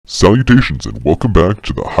Salutations and welcome back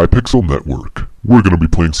to the Hypixel Network. We're going to be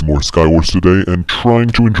playing some more Skywars today and trying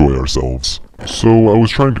to enjoy ourselves. So I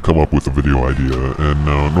was trying to come up with a video idea, and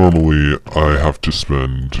normally I have to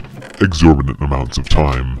spend exorbitant amounts of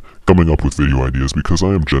time coming up with video ideas because I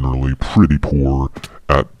am generally pretty poor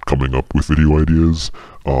at coming up with video ideas.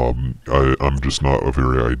 I'm just not a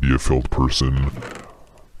very idea-filled person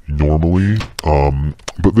normally,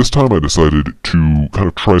 but this time I decided to kind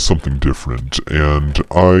of try something different, and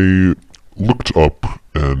I looked up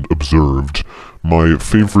and observed my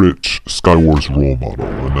favorite Skywars role model,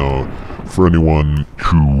 and for anyone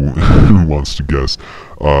who wants to guess,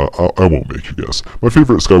 I won't make you guess. My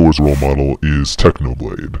favorite Skywars role model is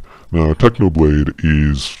Technoblade. Now, Technoblade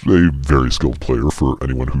is a very skilled player. For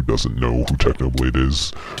anyone who doesn't know who Technoblade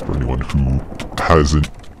is, for anyone who hasn't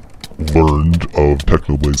learned of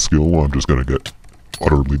Technoblade's skill, I'm just gonna get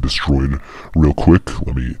utterly destroyed real quick.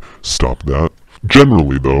 Let me stop that.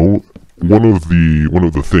 Generally, though, one of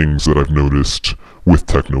the things that I've noticed with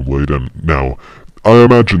Technoblade, and now I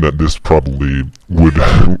imagine that this probably would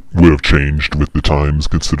have changed with the times,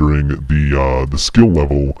 considering the skill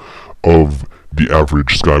level of the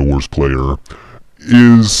average Skywars player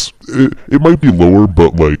is it might be lower,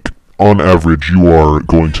 but like on average, you are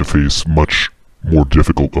going to face much more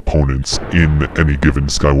difficult opponents in any given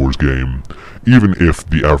Skywars game, even if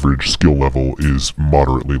the average skill level is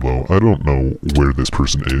moderately low. I don't know where this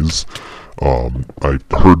person is. I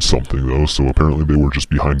heard something though, so apparently they were just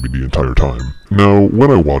behind me the entire time. Now, when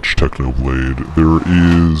I watch Technoblade,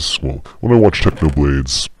 when I watch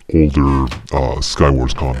Technoblade's older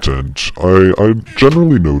Skywars content, I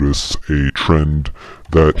generally notice a trend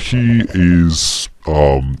that he is,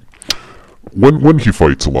 when he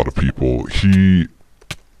fights a lot of people, he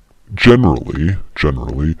generally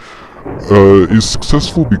is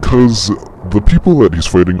successful because the people that he's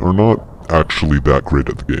fighting are not actually that great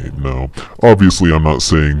at the game. Now, obviously I'm not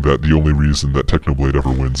saying that the only reason that Technoblade ever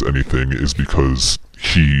wins anything is because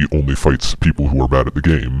he only fights people who are bad at the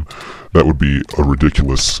game. That would be a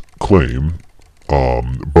ridiculous claim,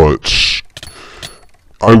 but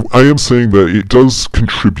I am saying that it does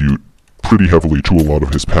contribute pretty heavily to a lot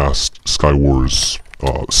of his past Skywars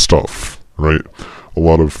stuff, right? A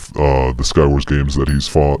lot of the Skywars games that he's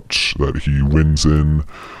fought, that he wins in,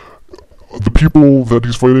 the people that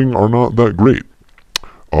he's fighting are not that great.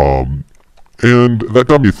 And that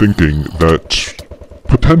got me thinking that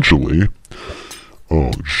potentially,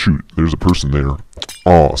 oh shoot, there's a person there.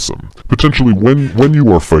 Awesome. Potentially when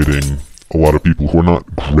you are fighting a lot of people who are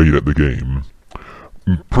not great at the game,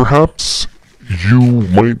 perhaps you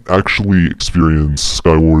might actually experience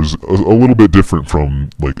Skywars a little bit different from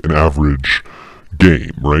like an average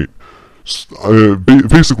game, right?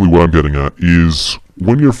 Basically what I'm getting at is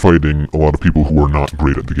when you're fighting a lot of people who are not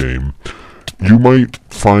great at the game, you might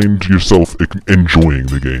find yourself enjoying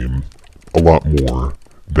the game a lot more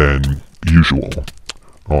than usual.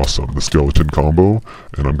 Awesome, the skeleton combo,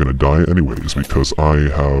 and I'm gonna die anyways because I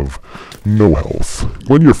have no health.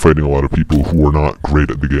 When you're fighting a lot of people who are not great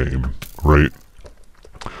at the game, right,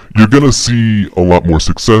 you're gonna see a lot more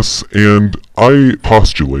success, and I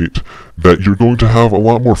postulate that you're going to have a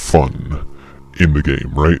lot more fun in the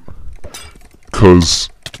game, right? Cause,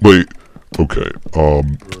 like, okay,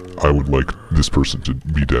 I would like this person to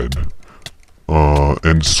be dead.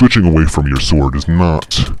 And switching away from your sword is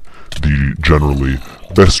not the generally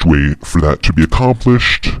best way for that to be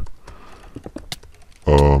accomplished.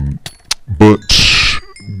 But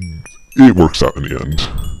it works out in the end.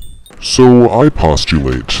 So I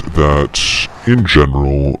postulate that, in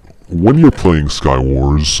general, when you're playing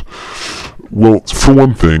Skywars, well, for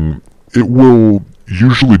one thing, it will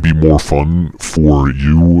usually be more fun for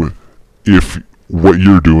you if what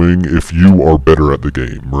you're doing, if you are better at the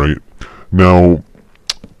game, right? Now,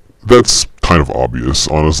 that's kind of obvious,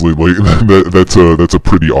 honestly. Like, that's a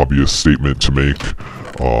pretty obvious statement to make.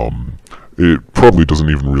 It probably doesn't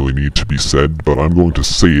even really need to be said, but I'm going to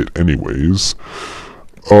say it anyways.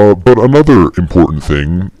 But another important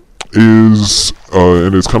thing is,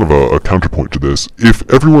 and it's kind of a counterpoint to this, if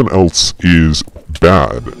everyone else is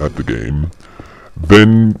bad at the game,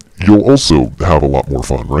 then you'll also have a lot more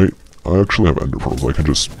fun, right? I actually have ender pearls. I can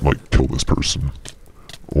just, like, kill this person.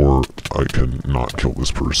 Or I can not kill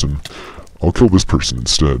this person. I'll kill this person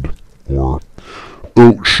instead. Or,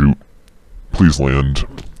 oh shoot, please land.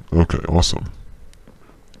 Okay, awesome.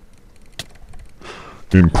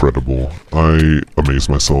 Incredible. I amaze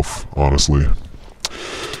myself, honestly.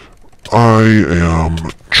 I am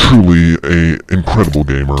truly an incredible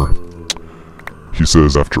gamer, he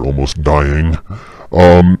says after almost dying.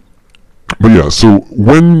 But yeah, so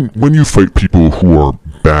when you fight people who are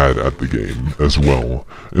bad at the game as well.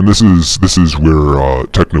 And this is where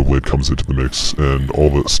Technoblade comes into the mix and all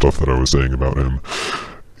the stuff that I was saying about him.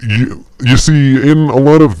 You see, in a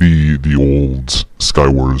lot of the old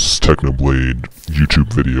Skywars Technoblade YouTube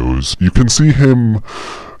videos, you can see him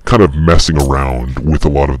kind of messing around with a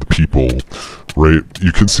lot of the people, right?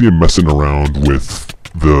 You can see him messing around with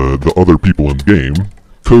the other people in the game,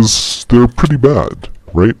 because they're pretty bad,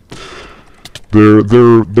 right?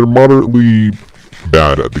 They're moderately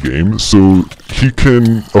bad at the game, so he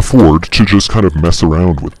can afford to just kind of mess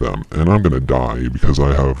around with them. And I'm gonna die because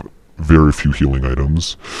I have very few healing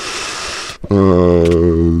items.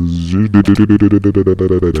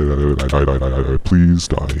 Please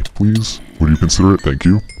die, please. Would you consider it? Thank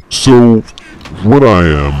you. So, what I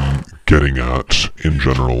am getting at in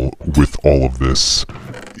general with all of this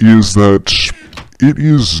is that it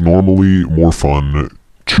is normally more fun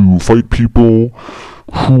to fight people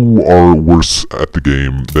who are worse at the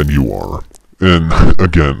game than you are. And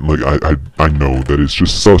again, like, I know that it's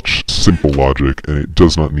just such simple logic and it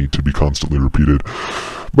does not need to be constantly repeated,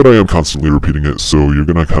 but I am constantly repeating it, so you're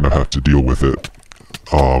gonna kind of have to deal with it.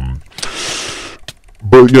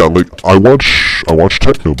 But yeah, like, I watch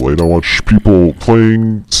Technoblade, I watch people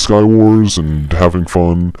playing Skywars and having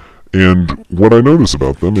fun, and what I notice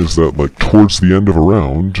about them is that, like, towards the end of a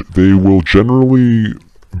round, they will generally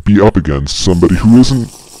be up against somebody who isn't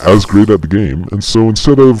as great at the game, and so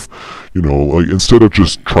instead of, you know, like, instead of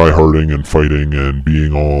just tryharding and fighting and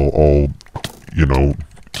being all, you know,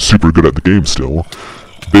 super good at the game still,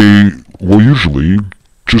 they will usually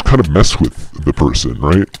just kind of mess with the person,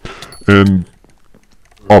 right? And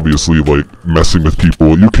obviously, like, messing with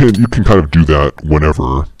people, you can kind of do that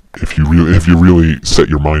whenever, if you really set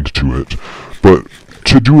your mind to it, but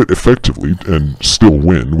to do it effectively and still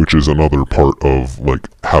win, which is another part of, like,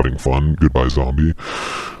 having fun, goodbye zombie,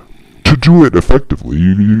 to do it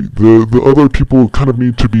effectively, the other people kind of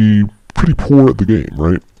need to be pretty poor at the game,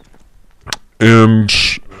 right? And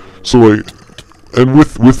so, like, and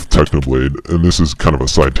with Technoblade, and this is kind of a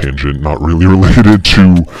side tangent, not really related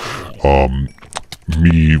to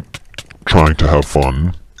me trying to have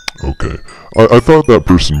fun. Okay. I thought that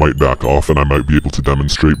person might back off and I might be able to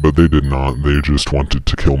demonstrate, but they did not. They just wanted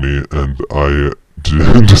to kill me, and I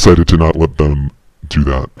decided to not let them do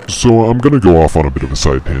that. So I'm gonna go off on a bit of a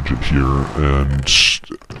side tangent here, and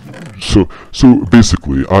so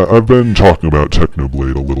basically, I've been talking about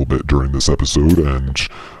Technoblade a little bit during this episode, and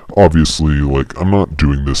obviously, like, I'm not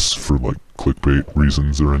doing this for, like, clickbait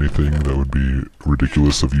reasons or anything. That would be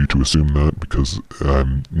ridiculous of you to assume that, because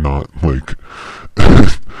I'm not, like,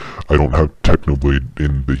 I don't have Technoblade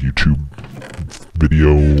in the YouTube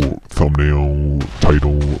video, thumbnail,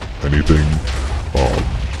 title, anything,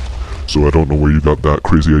 so I don't know where you got that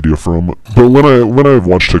crazy idea from. But when I've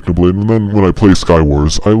watched Technoblade, and then when I play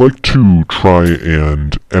Skywars, I like to try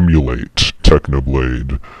and emulate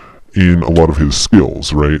Technoblade in a lot of his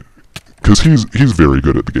skills, right? Because he's very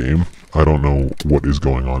good at the game. I don't know what is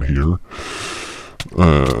going on here.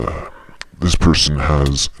 This person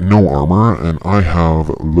has no armor, and I have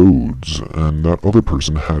loads, and that other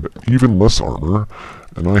person had even less armor,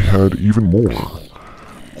 and I had even more.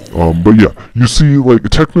 But yeah, you see, like,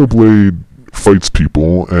 Technoblade fights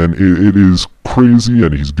people, and it is crazy,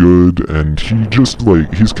 and he's good, and he just,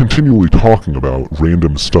 like, he's continually talking about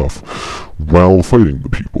random stuff while fighting the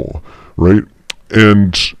people, right?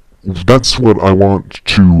 And that's what I want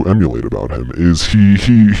to emulate about him, is he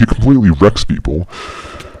completely wrecks people,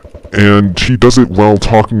 and he does it while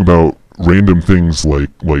talking about random things like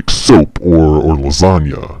soap or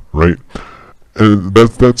lasagna, right? And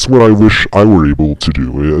that's what I wish I were able to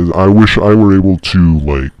do. I wish I were able to,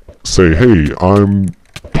 like, say, hey, I'm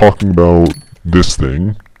talking about this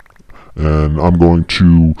thing, and I'm going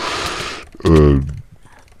to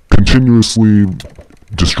continuously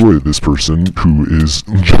destroy this person who is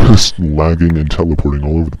just lagging and teleporting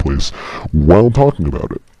all over the place while talking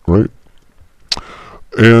about it, right?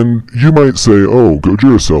 And you might say, oh,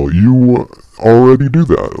 GOJIRACELL, you already do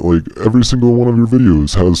that. Like, every single one of your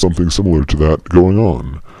videos has something similar to that going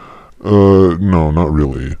on. No, not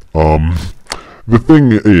really. The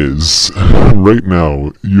thing is, right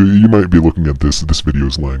now, you might be looking at this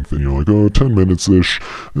video's length, and you're like, oh, 10 minutes-ish,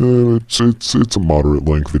 it's a moderate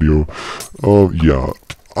length video. Yeah,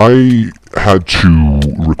 I had to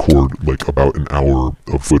record, like, about an hour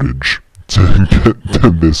of footage to get to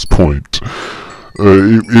this point.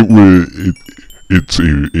 It's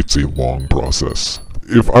a long process.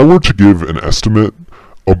 If I were to give an estimate,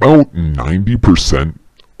 about 90%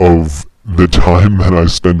 of the time that I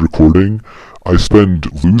spend recording, I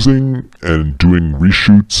spend losing and doing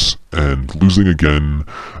reshoots and losing again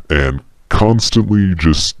and constantly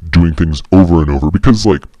just doing things over and over because,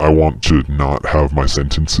 like, I want to not have my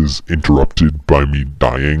sentences interrupted by me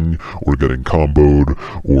dying or getting comboed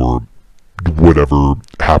or whatever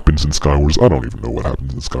happens in Skywars. I don't even know what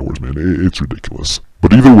happens in Skywars, man. It's ridiculous.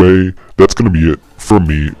 But either way, that's gonna be it from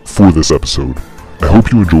me for this episode. I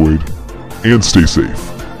hope you enjoyed, and stay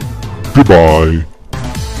safe. Goodbye.